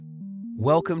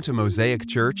Welcome to Mosaic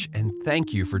Church, and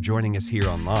thank you for joining us here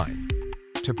online.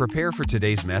 To prepare for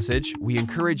today's message, we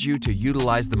encourage you to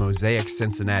utilize the Mosaic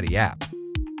Cincinnati app.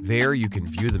 There you can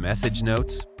view the message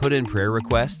notes, put in prayer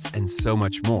requests, and so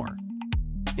much more.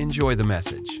 Enjoy the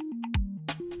message.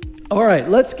 All right,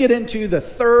 let's get into the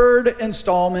third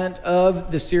installment of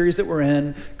the series that we're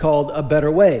in called A Better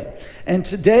Way. And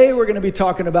today we're going to be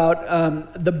talking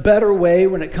about the better way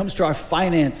when it comes to our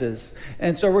finances.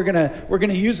 And so we're going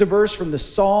to use a verse from the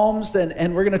Psalms,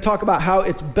 and we're going to talk about how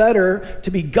it's better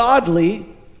to be godly,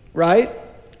 right?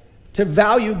 To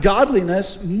value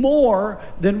godliness more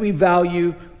than we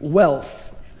value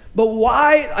wealth. But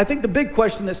why, I think the big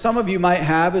question that some of you might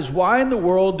have is, why in the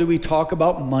world do we talk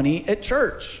about money at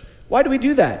church? Why do we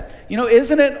do that?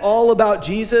 Isn't it all about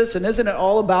Jesus, and isn't it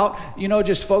all about,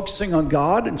 just focusing on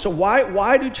God? And so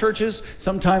why do churches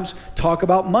sometimes talk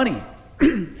about money?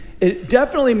 It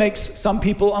definitely makes some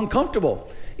people uncomfortable.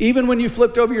 Even when you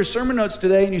flipped over your sermon notes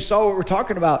today and you saw what we're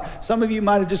talking about, some of you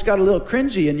might have just got a little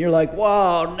cringy and you're like,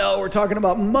 wow, no, we're talking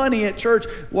about money at church.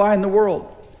 Why in the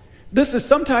world? This is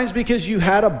sometimes because you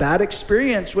had a bad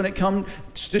experience when it comes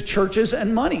to churches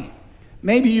and money.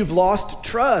 Maybe you've lost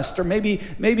trust, or maybe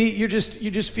you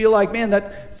just feel like, man,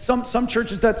 that some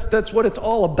churches that's what it's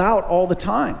all about all the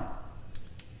time.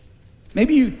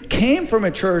 Maybe you came from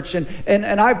a church and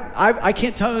I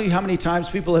can't tell you how many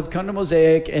times people have come to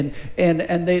Mosaic and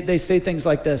they say things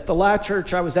like this: the last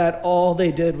church I was at, all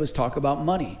they did was talk about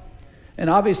money. And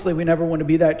obviously we never want to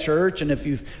be that church. And if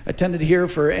you've attended here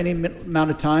for any amount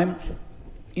of time,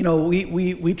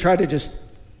 we try to just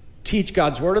teach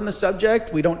God's word on the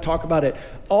subject. We don't talk about it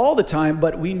all the time,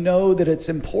 but we know that it's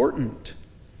important.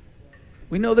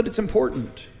 We know that it's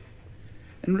important.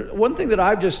 And one thing that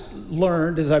I've just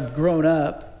learned as I've grown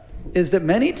up is that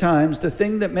many times the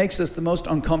thing that makes us the most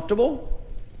uncomfortable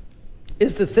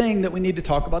is the thing that we need to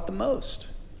talk about the most.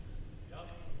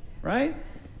 Right?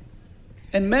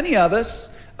 And many of us,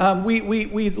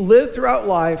 we live throughout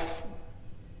life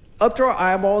up to our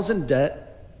eyeballs in debt,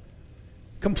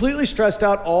 completely stressed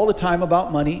out all the time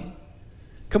about money,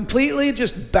 completely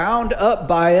just bound up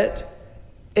by it,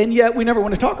 and yet we never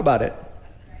want to talk about it.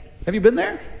 Have you been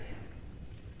there?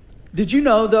 Did you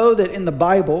know, though, that in the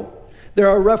Bible, there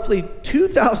are roughly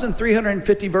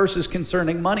 2,350 verses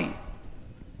concerning money?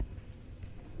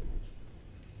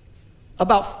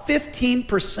 About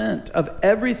 15% of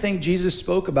everything Jesus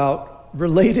spoke about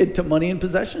related to money and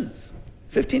possessions.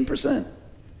 15%.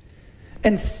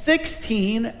 And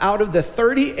 16 out of the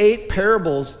 38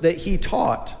 parables that he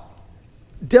taught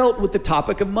dealt with the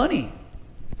topic of money.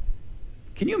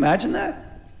 Can you imagine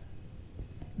that?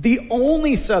 The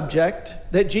only subject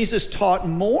that Jesus taught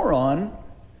more on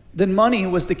than money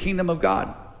was the kingdom of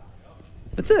God.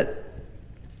 That's it.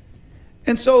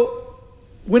 And so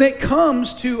when it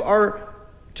comes to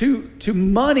to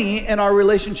money and our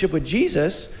relationship with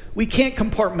Jesus, we can't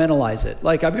compartmentalize it.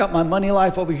 Like, I've got my money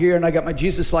life over here and I got my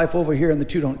Jesus life over here, and the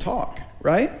two don't talk,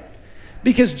 right?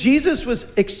 Because Jesus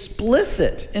was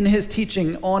explicit in his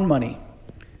teaching on money.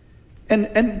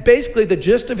 And basically the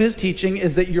gist of his teaching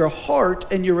is that your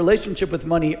heart and your relationship with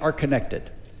money are connected,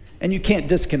 and you can't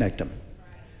disconnect them.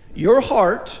 Your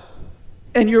heart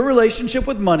and your relationship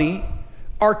with money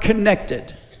are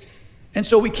connected. And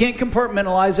so we can't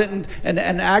compartmentalize it and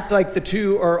act like the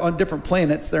two are on different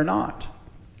planets. They're not.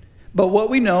 But what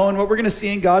we know and what we're going to see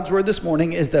in God's word this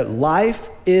morning is that life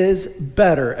is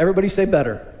better. Everybody say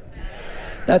better.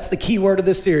 That's the key word of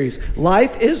this series.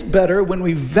 Life is better when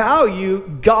we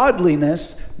value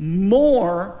godliness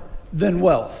more than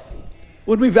wealth.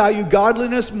 When we value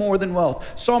godliness more than wealth.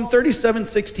 Psalm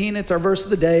 37:16, it's our verse of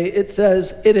the day. It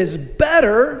says, "It is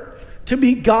better to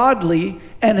be godly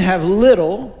and have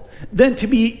little than to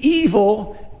be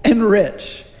evil and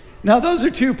rich." Now, those are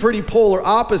two pretty polar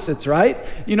opposites, right?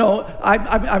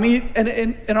 I mean, and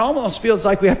it almost feels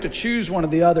like we have to choose one or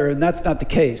the other, and that's not the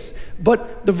case.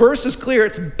 But the verse is clear.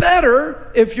 It's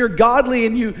better if you're godly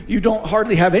and you don't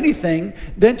hardly have anything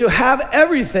than to have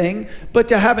everything, but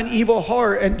to have an evil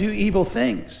heart and do evil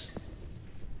things.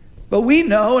 But we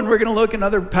know, and we're going to look in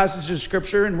other passages of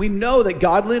Scripture, and we know that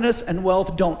godliness and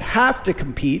wealth don't have to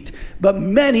compete, but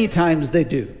many times they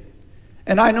do.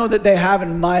 And I know that they have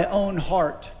in my own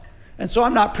heart. And so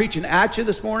I'm not preaching at you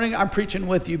this morning, I'm preaching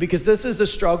with you, because this is a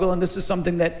struggle and this is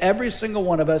something that every single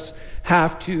one of us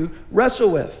have to wrestle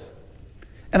with.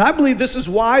 And I believe this is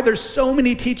why there's so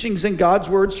many teachings in God's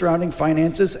word surrounding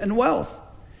finances and wealth.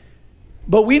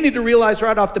 But we need to realize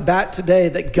right off the bat today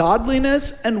that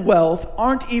godliness and wealth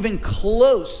aren't even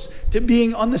close to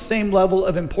being on the same level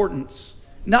of importance.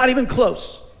 Not even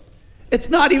close. It's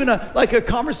not even like a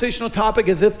conversational topic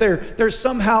as if they're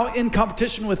somehow in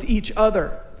competition with each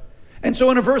other. And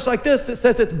so in a verse like this that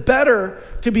says it's better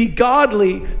to be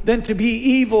godly than to be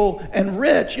evil and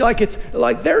rich, it's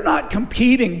like they're not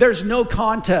competing. There's no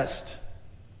contest.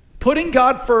 Putting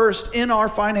God first in our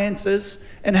finances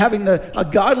and having a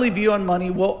godly view on money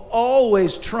will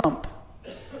always trump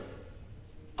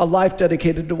a life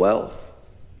dedicated to wealth.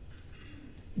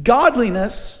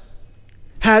 Godliness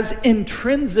has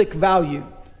intrinsic value.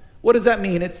 What does that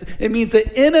mean? It means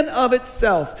that in and of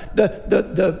itself,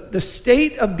 the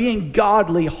state of being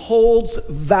godly holds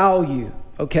value,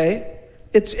 okay?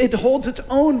 It holds its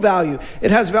own value. It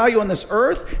has value on this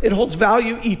earth, it holds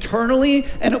value eternally,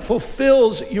 and it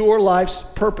fulfills your life's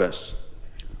purpose.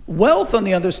 Wealth, on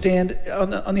the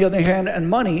other hand, and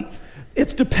money,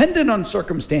 it's dependent on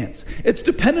circumstance. It's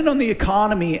dependent on the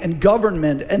economy and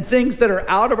government and things that are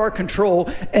out of our control.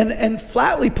 And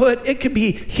flatly put, it could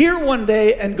be here one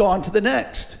day and gone to the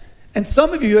next. And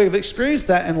some of you have experienced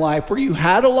that in life where you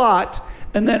had a lot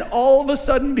and then all of a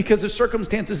sudden, because of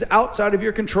circumstances outside of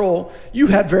your control, you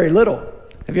had very little.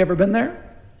 Have you ever been there?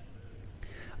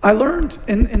 I learned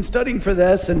in studying for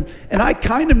this, and I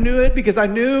kind of knew it because I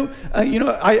knew,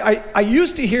 I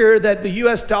used to hear that the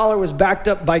U.S. dollar was backed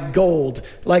up by gold,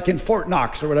 like in Fort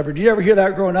Knox or whatever. Did you ever hear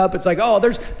that growing up? It's like, oh,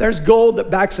 there's gold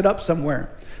that backs it up somewhere.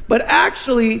 But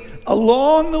actually,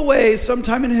 along the way,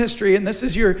 sometime in history, and this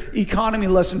is your economy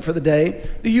lesson for the day,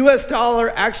 the U.S.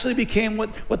 dollar actually became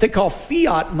what they call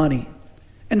fiat money.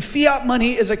 And fiat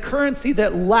money is a currency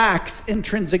that lacks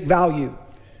intrinsic value.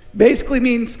 Basically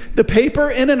means the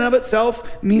paper in and of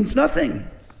itself means nothing.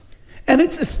 And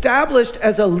it's established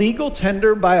as a legal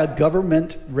tender by a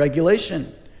government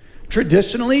regulation.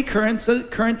 Traditionally,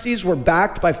 currencies were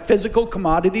backed by physical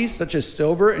commodities such as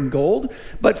silver and gold,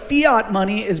 but fiat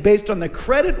money is based on the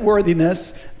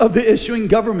creditworthiness of the issuing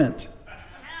government.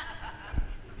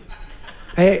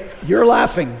 Hey, you're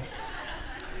laughing.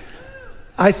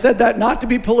 I said that not to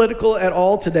be political at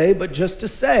all today, but just to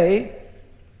say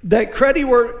that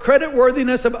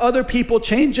creditworthiness of other people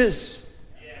changes.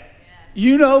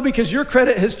 You know, because your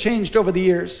credit has changed over the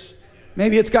years.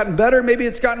 Maybe it's gotten better, maybe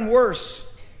it's gotten worse.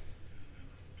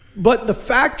 But the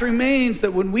fact remains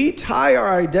that when we tie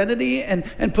our identity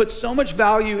and put so much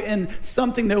value in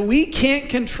something that we can't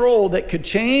control, that could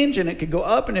change and it could go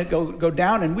up and it could go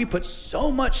down, and we put so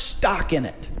much stock in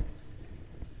it,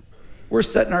 we're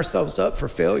setting ourselves up for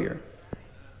failure.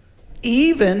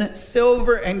 Even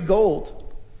silver and gold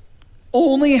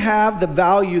only have the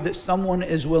value that someone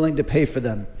is willing to pay for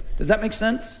them. Does that make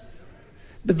sense?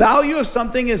 The value of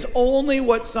something is only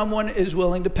what someone is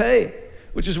willing to pay,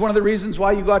 which is one of the reasons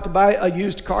why you go out to buy a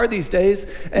used car these days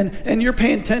and you're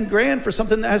paying 10 grand for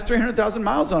something that has 300,000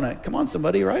 miles on it. Come on,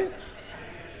 somebody, right?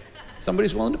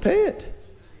 Somebody's willing to pay it.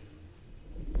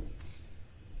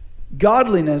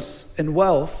 Godliness and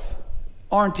wealth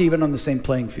aren't even on the same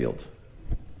playing field.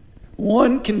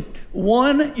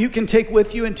 One you can take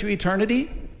with you into eternity,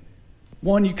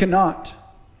 one you cannot.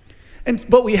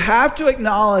 But we have to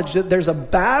acknowledge that there's a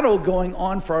battle going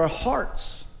on for our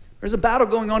hearts. There's a battle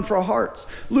going on for our hearts.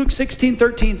 Luke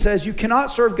 16:13 says you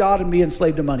cannot serve God and be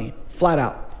enslaved to money. Flat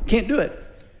out. Can't do it.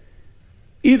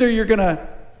 Either you're going to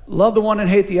love the one and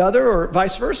hate the other, or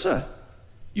vice versa.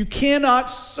 You cannot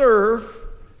serve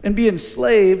and be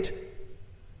enslaved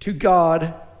to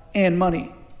God and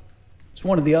money. It's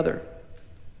one or the other.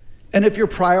 And if your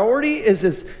priority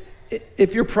is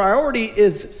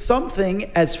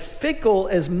something as fickle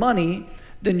as money,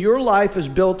 then your life is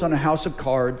built on a house of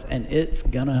cards and it's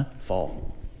gonna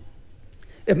fall.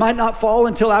 It might not fall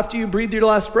until after you breathe your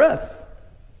last breath.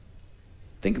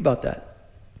 Think about that.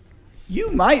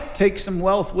 You might take some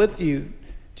wealth with you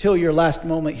till your last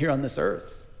moment here on this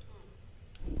earth.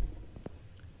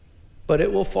 But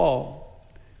it will fall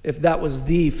if that was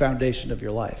the foundation of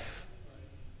your life.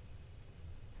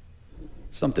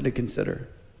 Something to consider.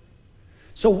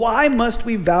 So why must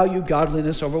we value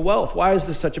godliness over wealth? Why is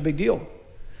this such a big deal?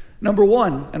 Number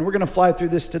one, and we're going to fly through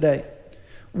this today.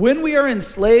 When we are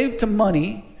enslaved to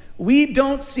money, we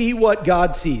don't see what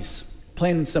God sees.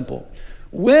 Plain and simple.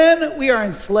 When we are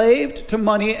enslaved to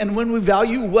money and when we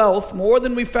value wealth more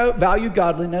than we value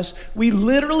godliness, we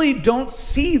literally don't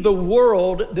see the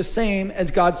world the same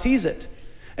as God sees it.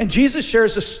 And Jesus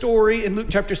shares a story in Luke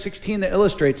chapter 16 that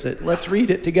illustrates it. Let's read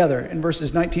it together in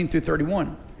verses 19 through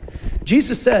 31.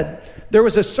 Jesus said, there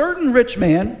was a certain rich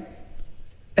man,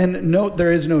 and note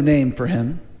there is no name for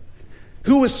him,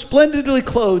 who was splendidly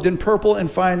clothed in purple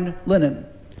and fine linen,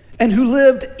 and who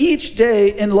lived each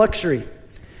day in luxury.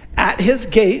 At his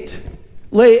gate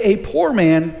lay a poor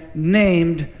man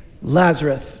named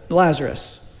Lazarus,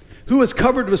 who was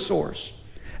covered with sores.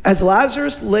 As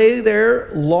Lazarus lay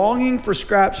there longing for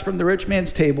scraps from the rich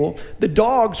man's table, the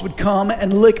dogs would come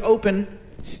and lick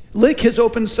his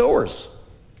open sores.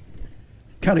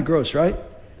 Kind of gross, right?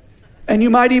 And you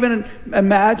might even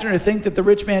imagine or think that the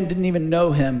rich man didn't even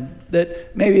know him,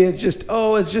 that maybe it's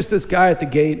just this guy at the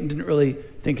gate, and didn't really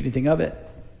think anything of it.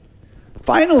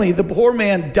 Finally, the poor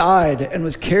man died and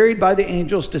was carried by the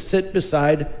angels to sit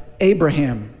beside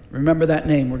Abraham. Remember that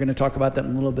name. We're going to talk about that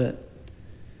in a little bit.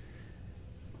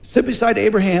 Sit beside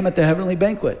Abraham at the heavenly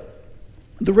banquet.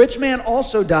 The rich man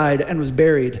also died and was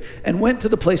buried and went to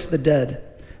the place of the dead.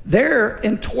 There,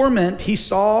 in torment, he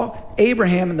saw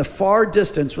Abraham in the far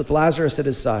distance with Lazarus at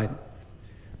his side.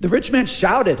 The rich man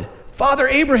shouted, "Father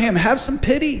Abraham, have some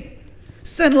pity.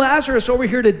 Send Lazarus over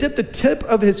here to dip the tip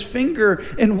of his finger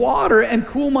in water and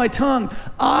cool my tongue.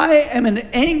 I am in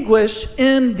anguish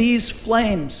in these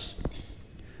flames."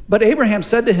 But Abraham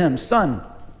said to him, "Son,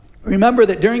 remember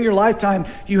that during your lifetime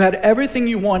you had everything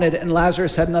you wanted and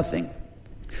Lazarus had nothing.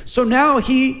 So now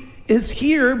he is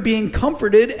here being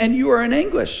comforted and you are in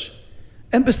anguish.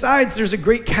 And besides, there's a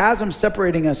great chasm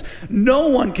separating us. No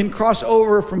one can cross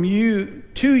over from you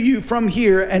to you from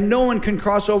here, and no one can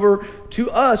cross over to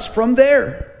us from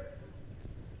there."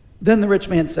 Then the rich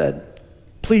man said,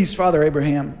 "Please, Father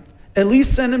Abraham, at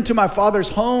least send him to my father's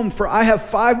home, for I have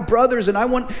 5 brothers and I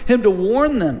want him to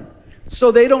warn them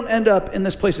so they don't end up in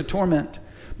this place of torment."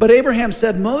 But Abraham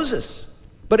said, Moses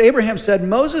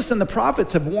and the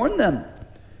prophets have warned them.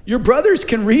 Your brothers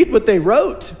can read what they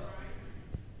wrote.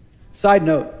 Side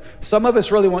note, some of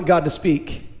us really want God to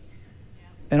speak.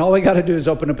 And all we got to do is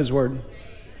open up his word.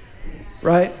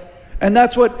 Right? And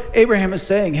that's what Abraham is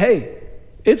saying. Hey,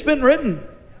 it's been written.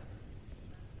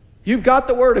 You've got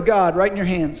the word of God right in your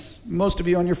hands. Most of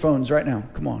you on your phones right now.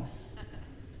 Come on.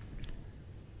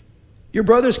 Your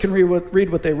brothers can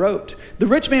read what they wrote. The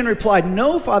rich man replied,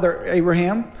 "No, Father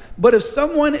Abraham, but if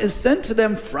someone is sent to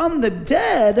them from the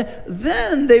dead,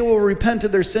 then they will repent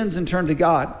of their sins and turn to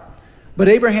God." But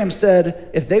Abraham said,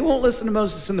 "If they won't listen to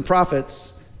Moses and the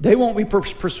prophets, they won't be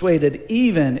persuaded,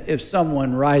 even if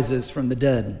someone rises from the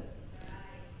dead."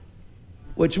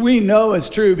 Which we know is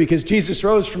true because Jesus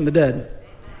rose from the dead.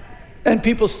 And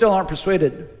people still aren't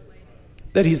persuaded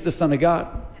that he's the Son of God.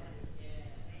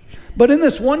 But in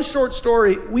this one short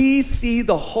story, we see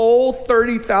the whole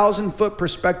 30,000-foot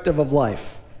perspective of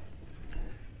life.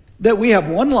 That we have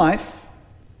one life,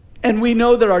 and we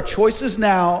know that our choices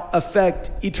now affect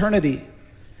eternity.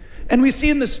 And we see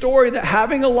in the story that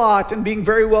having a lot and being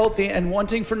very wealthy and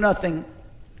wanting for nothing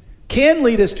can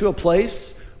lead us to a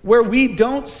place where we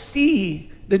don't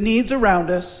see the needs around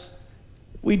us.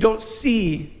 We don't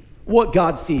see what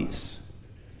God sees.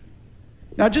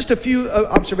 Now, just a few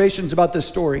observations about this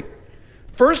story.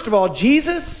 First of all,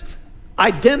 Jesus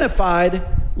identified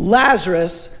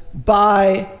Lazarus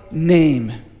by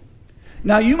name.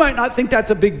 Now, you might not think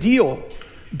that's a big deal,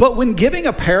 but when giving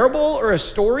a parable or a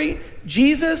story,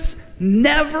 Jesus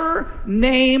never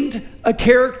named a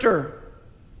character,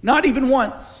 not even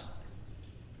once.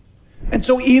 And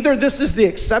so either this is the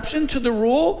exception to the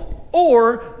rule,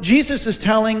 or Jesus is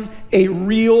telling a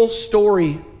real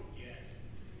story.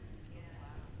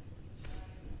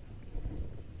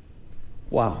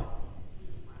 Wow.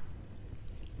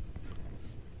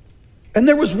 And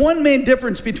there was one main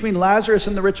difference between Lazarus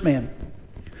and the rich man.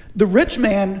 The rich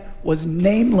man was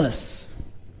nameless,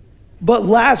 but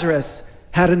Lazarus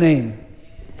had a name.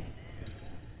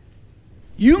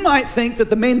 You might think that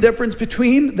the main difference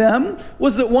between them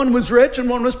was that one was rich and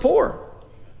one was poor.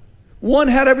 One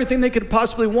had everything they could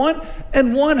possibly want,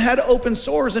 and one had open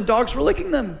sores and dogs were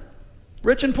licking them.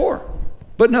 Rich and poor.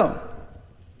 But no.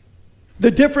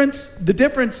 The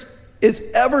difference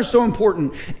is ever so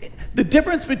important. The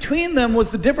difference between them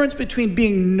was the difference between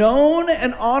being known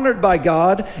and honored by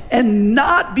God and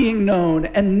not being known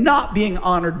and not being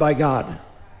honored by God.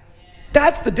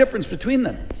 That's the difference between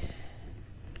them.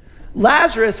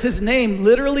 Lazarus, his name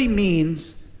literally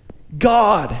means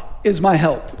God is my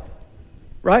help.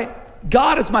 Right?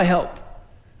 God is my help.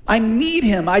 I need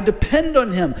him. I depend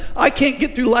on him. I can't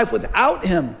get through life without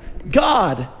him.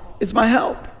 God is my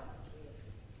help.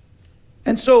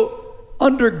 And so,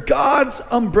 under God's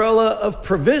umbrella of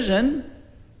provision,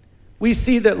 we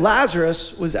see that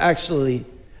Lazarus was actually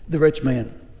the rich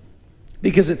man.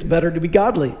 Because it's better to be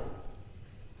godly.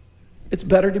 It's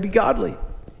better to be godly.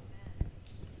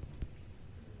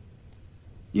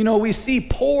 You know, we see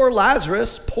poor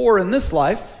Lazarus, poor in this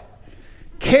life,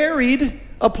 carried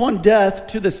upon death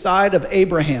to the side of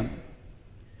Abraham.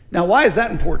 Now, why is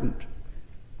that important?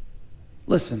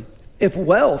 Listen, if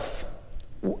wealth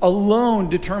alone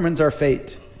determines our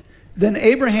fate, then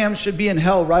Abraham should be in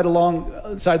hell right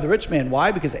alongside the rich man.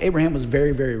 Why? Because Abraham was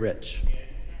very, very rich.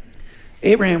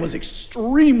 Abraham was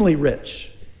extremely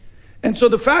rich. And so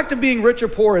the fact of being rich or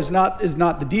poor is not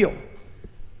the deal.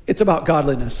 It's about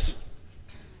godliness.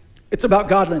 It's about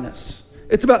godliness.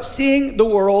 It's about seeing the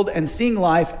world and seeing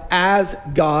life as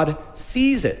God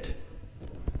sees it.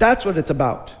 That's what it's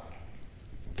about.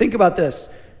 Think about this.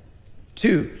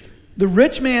 2, the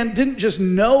rich man didn't just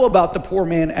know about the poor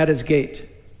man at his gate.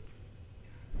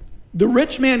 The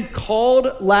rich man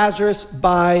called Lazarus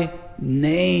by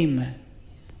name.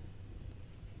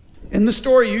 In the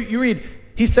story, you read,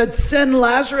 he said, "Send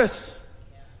Lazarus."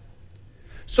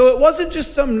 So it wasn't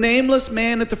just some nameless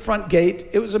man at the front gate.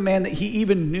 It was a man that he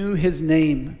even knew his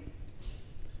name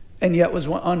and yet was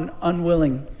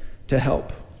unwilling to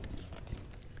help.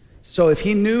 So if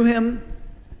he knew him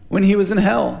when he was in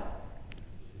hell,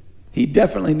 he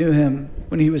definitely knew him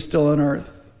when he was still on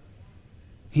earth.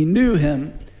 He knew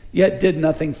him, yet did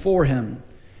nothing for him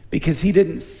because he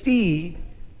didn't see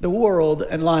the world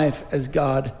and life as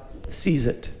God sees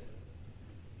it.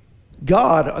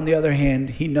 God, on the other hand,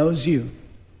 he knows you.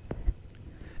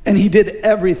 And he did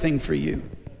everything for you.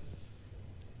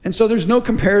 And so there's no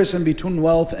comparison between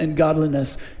wealth and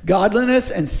godliness.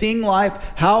 Godliness and seeing life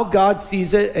how God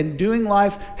sees it and doing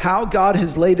life how God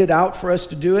has laid it out for us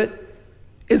to do it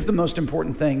is the most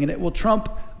important thing. And it will trump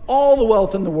all the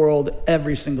wealth in the world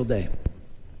every single day.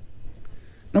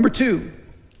 Number 2,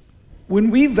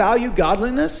 when we value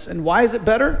godliness, and why is it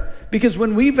better? Because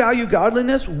when we value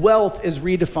godliness, wealth is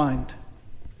redefined.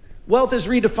 Wealth is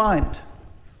redefined.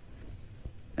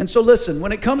 And so listen,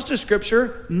 when it comes to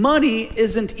Scripture, money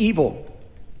isn't evil.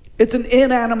 It's an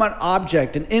inanimate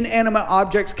object, and inanimate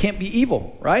objects can't be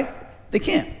evil, right? They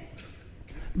can't.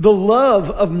 The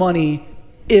love of money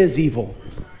is evil.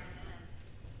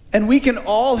 And we can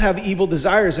all have evil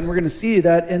desires, and we're going to see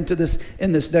that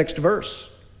in this next verse.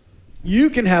 You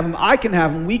can have them, I can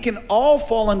have them. We can all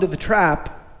fall into the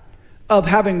trap of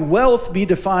having wealth be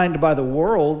defined by the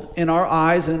world in our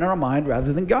eyes and in our mind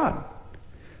rather than God.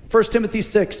 1 Timothy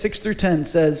 6:6-10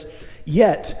 says,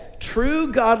 "Yet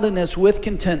true godliness with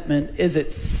contentment is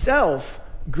itself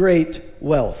great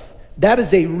wealth." That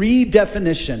is a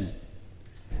redefinition.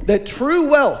 That true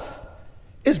wealth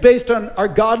is based on our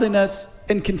godliness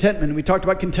and contentment. We talked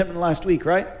about contentment last week,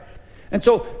 right? And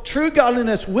so true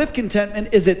godliness with contentment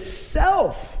is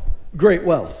itself great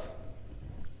wealth.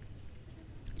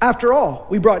 After all,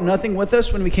 we brought nothing with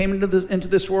us when we came into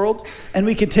this world, and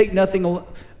we could take nothing.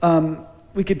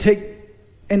 We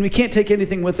can't take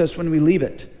anything with us when we leave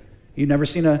it. You've never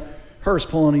seen a hearse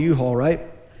pulling a U-Haul, right?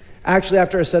 Actually,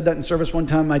 after I said that in service one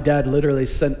time, my dad literally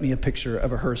sent me a picture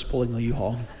of a hearse pulling a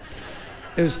U-Haul.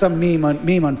 It was some meme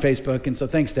on Facebook, and so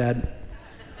thanks, Dad.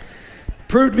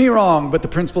 Proved me wrong, but the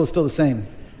principle is still the same.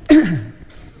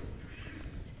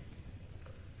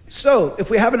 So, if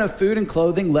we have enough food and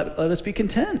clothing, let us be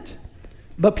content.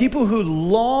 But people who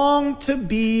long to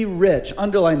be rich,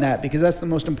 underline that because that's the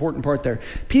most important part there.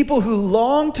 People who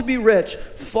long to be rich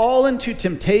fall into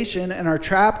temptation and are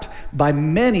trapped by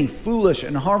many foolish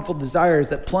and harmful desires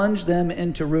that plunge them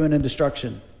into ruin and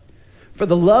destruction. For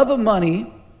the love of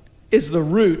money is the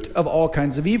root of all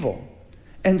kinds of evil.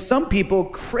 And some people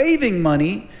craving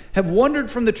money have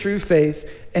wandered from the true faith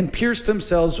and pierced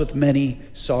themselves with many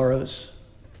sorrows.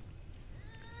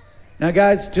 Now,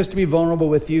 guys, just to be vulnerable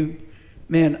with you,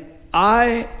 man,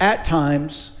 I, at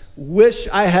times, wish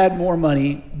I had more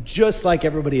money just like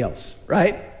everybody else,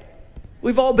 right?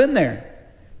 We've all been there.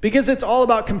 Because it's all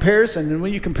about comparison. And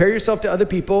when you compare yourself to other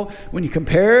people, when you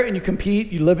compare and you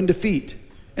compete, you live in defeat.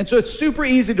 And so it's super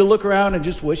easy to look around and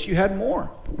just wish you had more,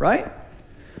 right?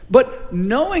 But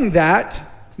knowing that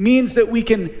means that we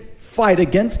can fight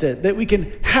against it, that we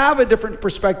can have a different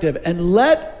perspective and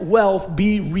let wealth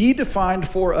be redefined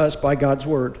for us by God's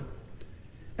word.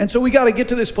 And so we got to get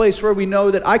to this place where we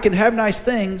know that I can have nice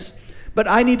things, but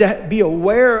I need to be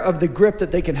aware of the grip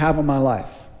that they can have on my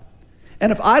life.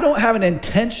 And if I don't have an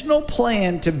intentional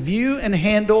plan to view and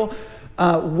handle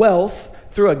wealth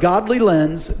through a godly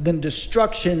lens, then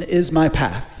destruction is my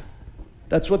path.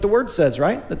 That's what the word says,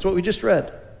 right? That's what we just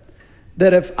read.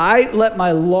 That if I let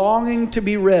my longing to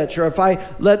be rich, or if I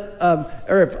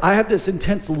have this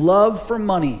intense love for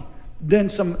money, then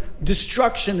some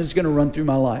destruction is going to run through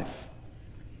my life.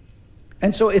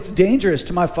 And so it's dangerous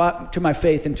to my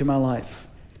faith and to my life.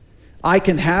 I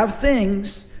can have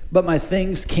things, but my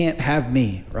things can't have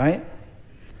me, right?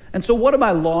 And so what am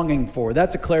I longing for?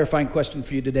 That's a clarifying question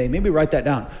for you today. Maybe write that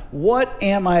down. What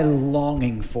am I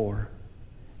longing for?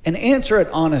 And answer it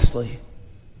honestly.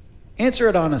 Answer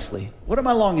it honestly. What am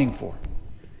I longing for?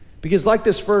 Because like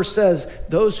this verse says,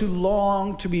 those who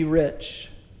long to be rich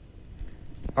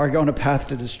are on a path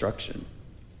to destruction.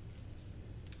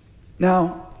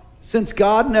 Now, since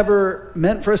God never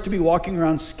meant for us to be walking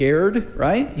around scared,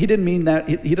 right? He didn't mean that.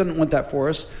 He doesn't want that for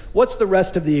us. What's the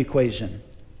rest of the equation?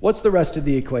 What's the rest of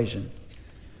the equation?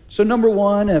 So number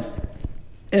one, if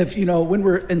when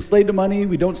we're enslaved to money,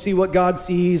 we don't see what God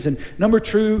sees. And number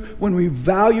two, when we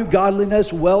value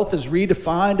godliness, wealth is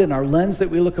redefined and our lens that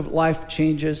we look at life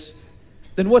changes.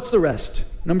 Then what's the rest?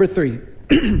 Number three,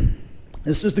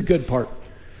 this is the good part.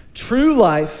 True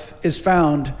life is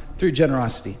found through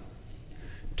generosity.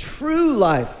 True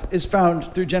life is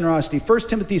found through generosity. 1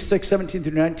 Timothy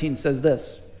 6:17-19 says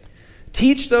this: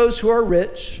 teach those who are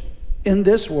rich in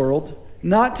this world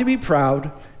not to be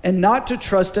proud and not to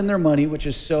trust in their money, which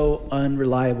is so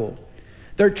unreliable.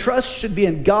 Their trust should be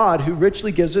in God, who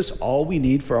richly gives us all we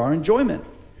need for our enjoyment.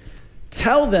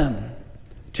 Tell them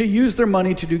to use their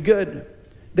money to do good.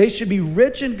 They should be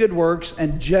rich in good works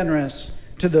and generous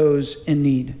to those in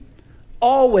need.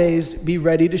 Always be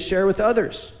ready to share with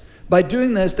others. By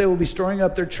doing this, they will be storing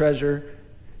up their treasure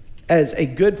as a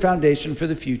good foundation for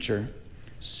the future,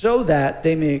 so that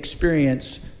they may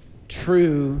experience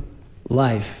true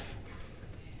life.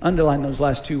 Underline those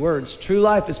last two words. True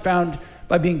life is found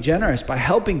by being generous, by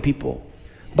helping people,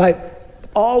 by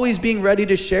always being ready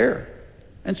to share.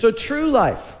 And so true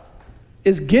life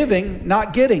is giving,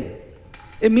 not getting.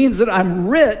 It means that I'm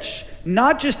rich,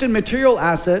 not just in material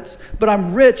assets, but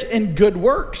I'm rich in good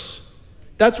works.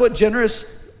 That's what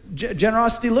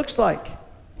generosity looks like.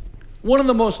 One of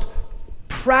the most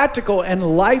practical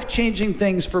and life-changing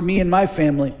things for me and my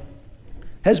family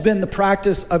has been the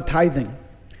practice of tithing.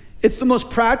 It's the most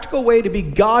practical way to be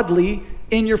godly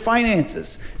in your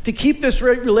finances, to keep this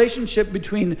relationship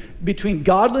between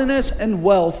godliness and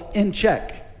wealth in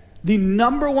check. The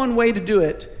number one way to do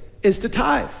it is to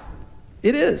tithe.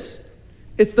 It is.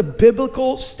 It's the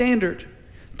biblical standard.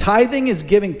 Tithing is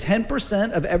giving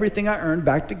 10% of everything I earn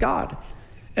back to God.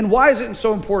 And why is it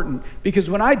so important? Because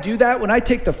when I do that, when I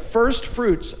take the first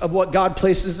fruits of what God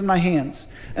places in my hands,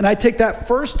 and I take that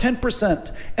first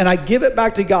 10% and I give it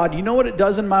back to God, you know what it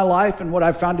does in my life and what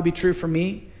I've found to be true for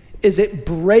me? Is it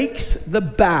breaks the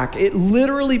back. It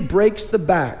literally breaks the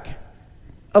back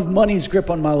of money's grip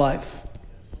on my life.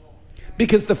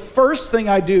 Because the first thing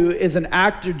I do is an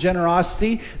act of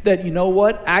generosity that, you know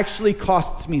what, actually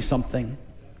costs me something.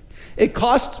 It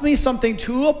costs me something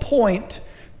to a point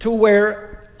to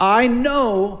where I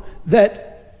know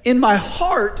that in my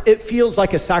heart it feels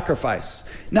like a sacrifice.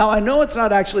 Now, I know it's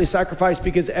not actually a sacrifice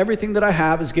because everything that I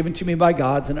have is given to me by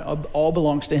God and it all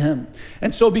belongs to Him.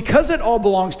 And so because it all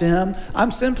belongs to Him,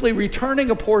 I'm simply returning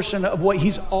a portion of what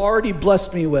He's already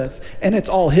blessed me with, and it's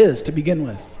all His to begin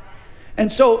with. And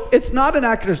so it's not an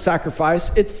act of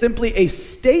sacrifice. It's simply a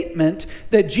statement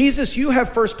that, Jesus, you have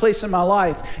first place in my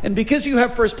life. And because you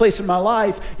have first place in my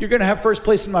life, you're going to have first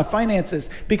place in my finances,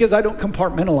 because I don't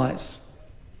compartmentalize.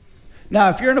 Now,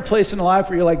 if you're in a place in life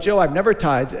where you're like, Joe, I've never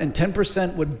tithed, and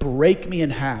 10% would break me in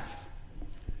half,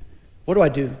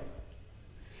 what do?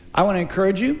 I want to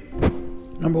encourage you.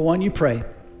 Number one, you pray.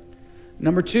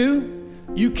 Number two,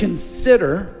 you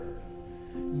consider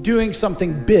doing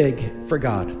something big for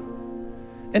God.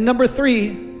 And number three,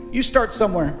 you start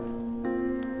somewhere.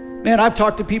 Man, I've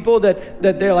talked to people that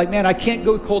they're like, man, I can't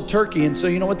go cold turkey. And so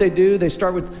you know what they do? They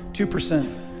start with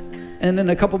 2%. And in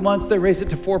a couple months, they raise it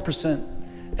to 4%.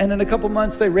 And in a couple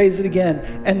months, they raise it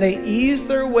again. And they ease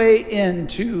their way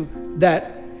into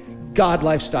that God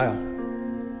lifestyle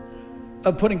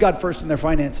of putting God first in their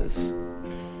finances.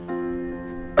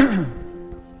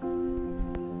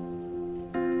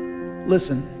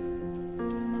 Listen.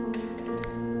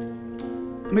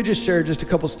 Let me just share just a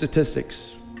couple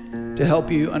statistics to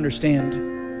help you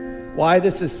understand why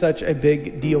this is such a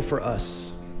big deal for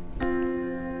us.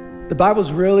 The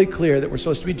Bible's really clear that we're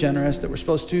supposed to be generous, that we're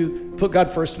supposed to put God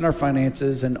first in our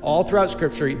finances, and all throughout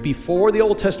Scripture, before the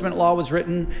Old Testament law was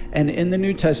written and in the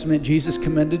New Testament, Jesus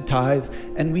commended tithe,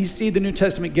 and we see the New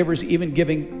Testament givers even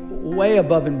giving way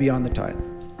above and beyond the tithe.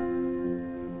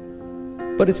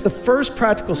 But it's the first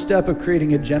practical step of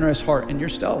creating a generous heart in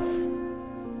yourself.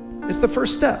 It's the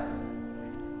first step.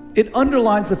 It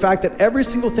underlines the fact that every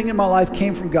single thing in my life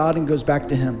came from God and goes back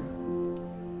to Him.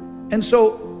 And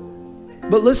so,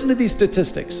 but listen to these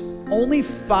statistics. Only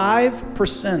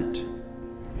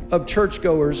 5% of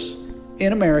churchgoers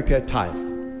in America tithe.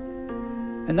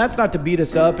 And that's not to beat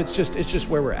us up. It's just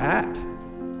where we're at.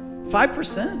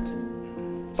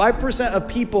 5%. 5% of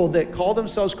people that call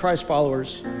themselves Christ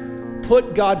followers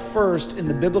put God first in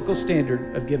the biblical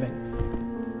standard of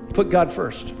giving. Put God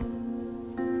first.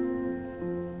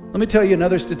 Let me tell you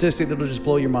another statistic that will just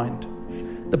blow your mind.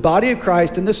 The body of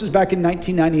Christ, and this was back in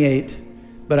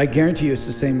 1998, but I guarantee you it's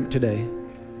the same today.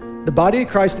 The body of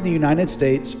Christ in the United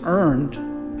States earned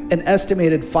an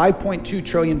estimated $5.2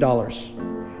 trillion.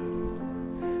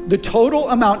 The total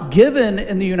amount given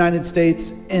in the United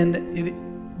States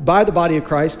by the body of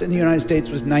Christ in the United States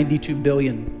was $92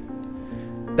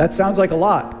 billion. That sounds like a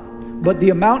lot, but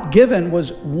the amount given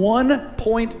was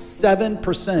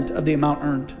 1.7% of the amount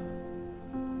earned.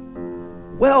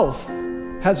 Wealth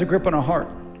has a grip on our heart.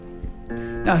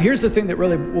 Now, here's the thing that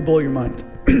really will blow your mind.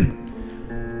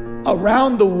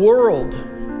 Around the world,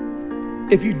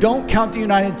 if you don't count the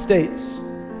United States,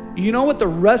 you know what the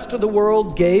rest of the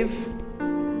world gave?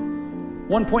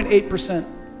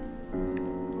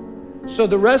 1.8%. So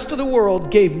the rest of the world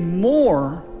gave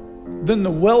more than the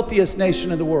wealthiest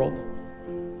nation in the world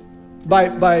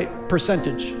by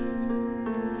percentage.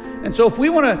 And so if we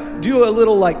want to do a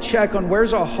little check on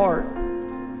where's our heart,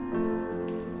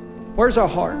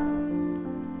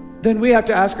 then we have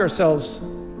to ask ourselves,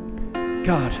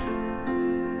 God,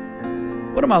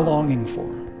 what am I longing for?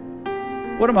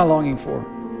 What am I longing for?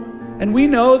 And we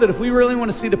know that if we really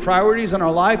want to see the priorities in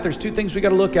our life, there's two things we got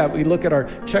to look at. We look at our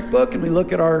checkbook and we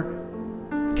look at our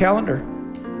calendar,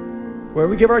 where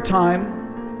we give our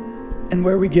time and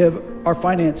where we give our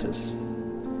finances.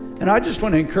 And I just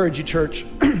want to encourage you, church.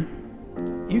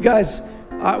 You guys,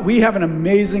 we have an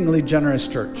amazingly generous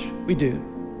church. We do.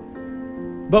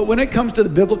 But when it comes to the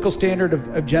biblical standard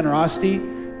of generosity,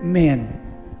 man,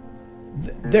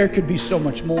 there could be so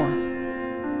much more.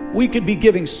 We could be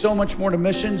giving so much more to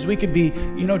missions. We could be,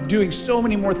 doing so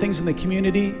many more things in the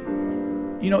community.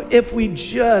 If we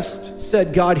just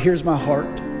said, God, here's my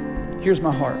heart. Here's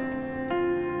my heart.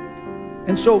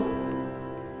 And so,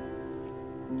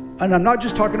 and I'm not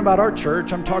just talking about our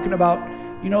church. I'm talking about,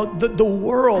 the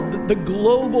world, the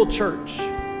global church.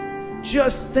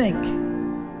 Just think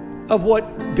of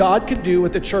what God could do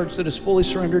with a church that is fully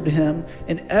surrendered to Him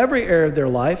in every area of their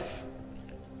life,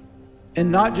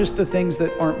 and not just the things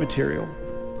that aren't material.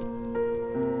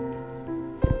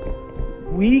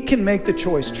 We can make the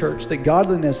choice, church, that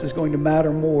godliness is going to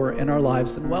matter more in our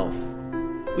lives than wealth.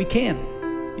 We can.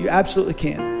 You absolutely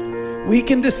can. We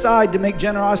can decide to make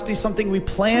generosity something we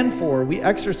plan for, we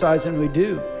exercise, and we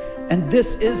do. And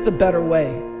this is the better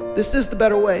way. This is the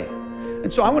better way.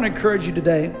 And so I want to encourage you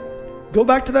today, go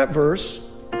back to that verse.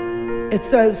 It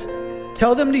says,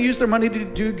 tell them to use their money to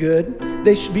do good.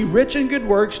 They should be rich in good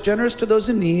works, generous to those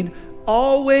in need,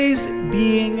 always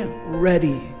being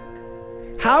ready.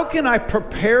 How can I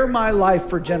prepare my life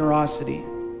for generosity?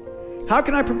 How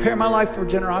can I prepare my life for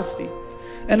generosity?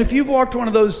 And if you've walked through one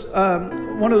of those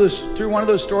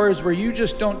stories where you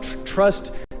just don't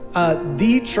trust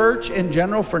the church in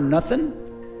general for nothing,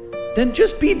 then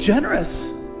just be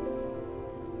generous.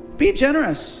 Be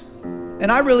generous.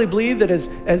 And I really believe that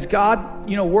as God,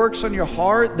 works on your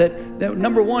heart, that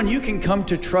number one, you can come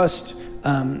to trust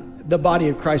the body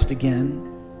of Christ again.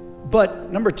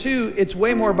 But number two, it's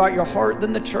way more about your heart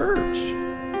than the church.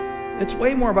 It's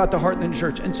way more about the heart than the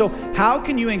church. And so how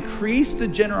can you increase the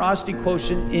generosity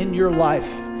quotient in your life?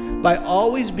 By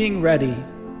always being ready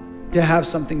to have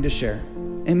something to share.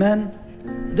 Amen?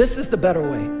 This is the better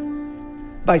way.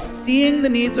 By seeing the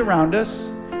needs around us,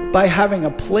 by having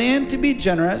a plan to be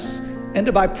generous, and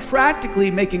by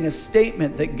practically making a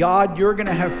statement that, God, you're going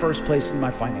to have first place in my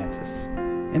finances.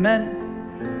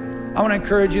 Amen? I want to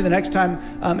encourage you the next time,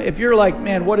 if you're like,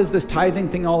 man, what is this tithing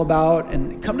thing all about?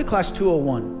 And come to class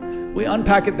 201. We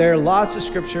unpack it there, lots of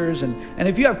scriptures. And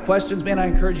if you have questions, man, I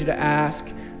encourage you to ask.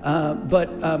 But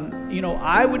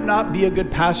I would not be a good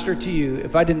pastor to you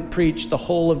if I didn't preach the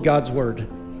whole of God's word,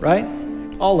 right?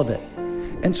 All of it.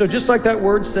 And so just like that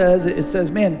word says, it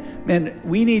says, man,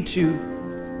 we need to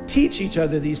teach each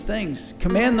other these things.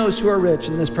 Command those who are rich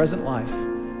in this present life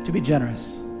to be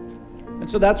generous. And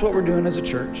so that's what we're doing as a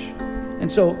church.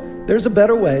 And so there's a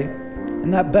better way,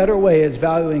 and that better way is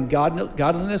valuing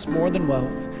godliness more than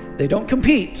wealth. They don't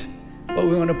compete, but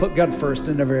we want to put God first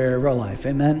in every area of our life.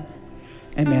 Amen?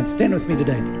 Amen. Stand with me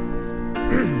today.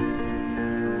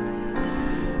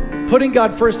 Putting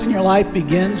God first in your life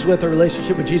begins with a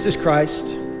relationship with Jesus Christ.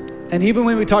 And even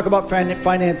when we talk about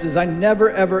finances, I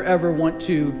never, ever, ever want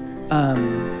to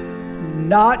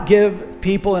not give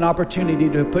people an opportunity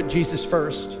to put Jesus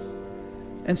first.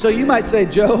 And so you might say,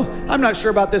 Joe, I'm not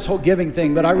sure about this whole giving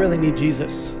thing, but I really need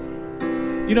Jesus.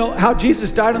 You know, how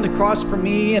Jesus died on the cross for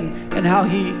me and how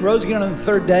he rose again on the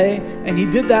third day. And he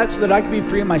did that so that I could be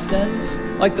free of my sins,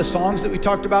 like the songs that we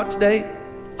talked about today.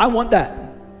 I want that.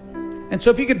 And so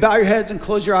if you could bow your heads and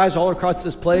close your eyes all across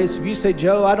this place. If you say,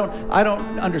 Joe, I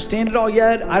don't understand it all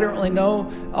yet. I don't really know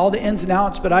all the ins and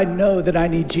outs, but I know that I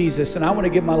need Jesus and I want to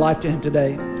give my life to him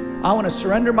today. I want to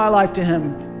surrender my life to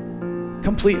him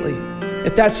completely.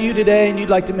 If that's you today and you'd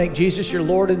like to make Jesus your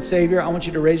Lord and Savior, I want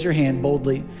you to raise your hand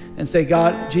boldly and say,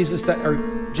 God, Jesus,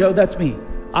 Joe, that's me.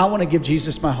 I want to give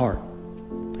Jesus my heart.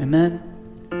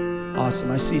 Amen.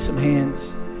 Awesome. I see some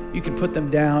hands. You can put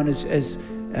them down as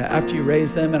after you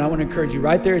raise them, and I want to encourage you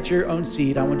right there at your own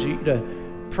seat. I want you to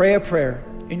pray a prayer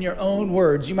in your own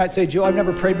words. You might say, Joe, I've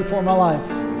never prayed before in my life.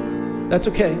 That's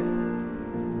okay.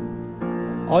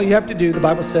 All you have to do, the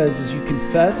Bible says, is you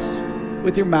confess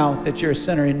with your mouth that you're a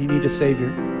sinner and you need a Savior,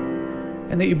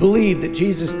 and that you believe that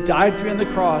Jesus died for you on the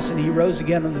cross and he rose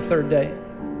again on the third day.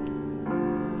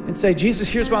 And say, Jesus,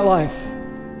 here's my life.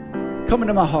 Come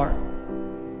into my heart.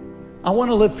 I want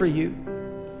to live for you.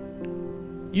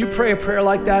 You pray a prayer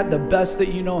like that the best that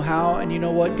you know how, and you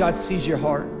know what? God sees your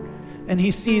heart, and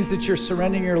he sees that you're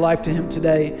surrendering your life to him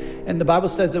today. And the Bible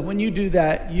says that when you do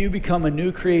that, you become a new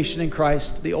creation in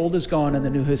Christ. The old is gone and the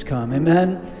new has come.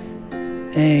 Amen.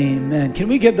 Amen. Can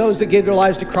we give those that gave their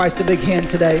lives to Christ a big hand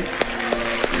today?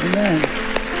 Amen.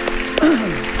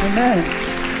 Amen.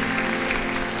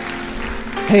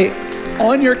 Hey,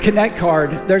 on your Connect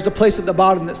card, there's a place at the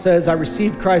bottom that says, I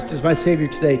received Christ as my Savior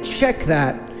today. Check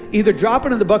that. Either drop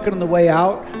it in the bucket on the way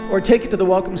out or take it to the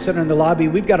Welcome Center in the lobby.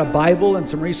 We've got a Bible and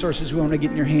some resources we want to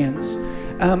get in your hands.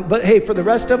 But hey, for the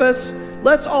rest of us,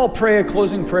 let's all pray a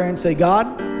closing prayer and say,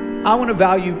 God, I want to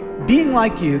value being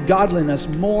like you, godliness,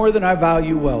 more than I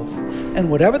value wealth.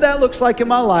 And whatever that looks like in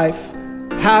my life,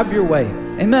 have your way.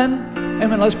 Amen?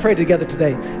 Amen. Let's pray together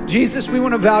today. Jesus, we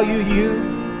want to value you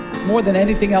more than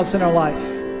anything else in our life.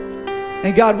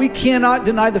 And God, we cannot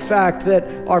deny the fact that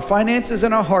our finances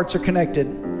and our hearts are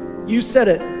connected. You said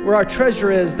it, where our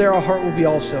treasure is, there our heart will be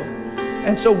also.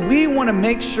 And so we want to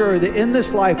make sure that in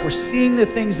this life, we're seeing the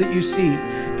things that you see.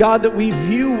 God, that we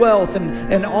view wealth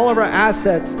and all of our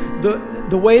assets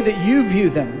the way that you view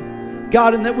them.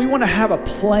 God, and that we want to have a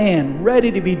plan,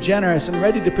 ready to be generous and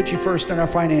ready to put you first in our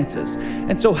finances.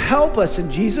 And so help us in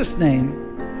Jesus'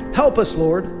 name. Help us,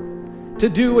 Lord, to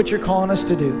do what you're calling us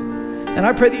to do. And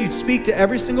I pray that you'd speak to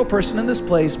every single person in this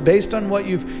place based on what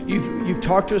you've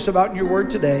talked to us about in your word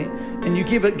today. And you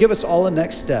give us all a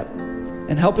next step.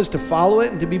 And help us to follow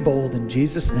it and to be bold. In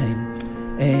Jesus' name,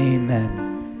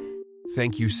 amen.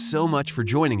 Thank you so much for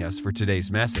joining us for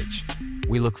today's message.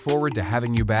 We look forward to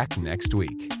having you back next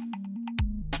week.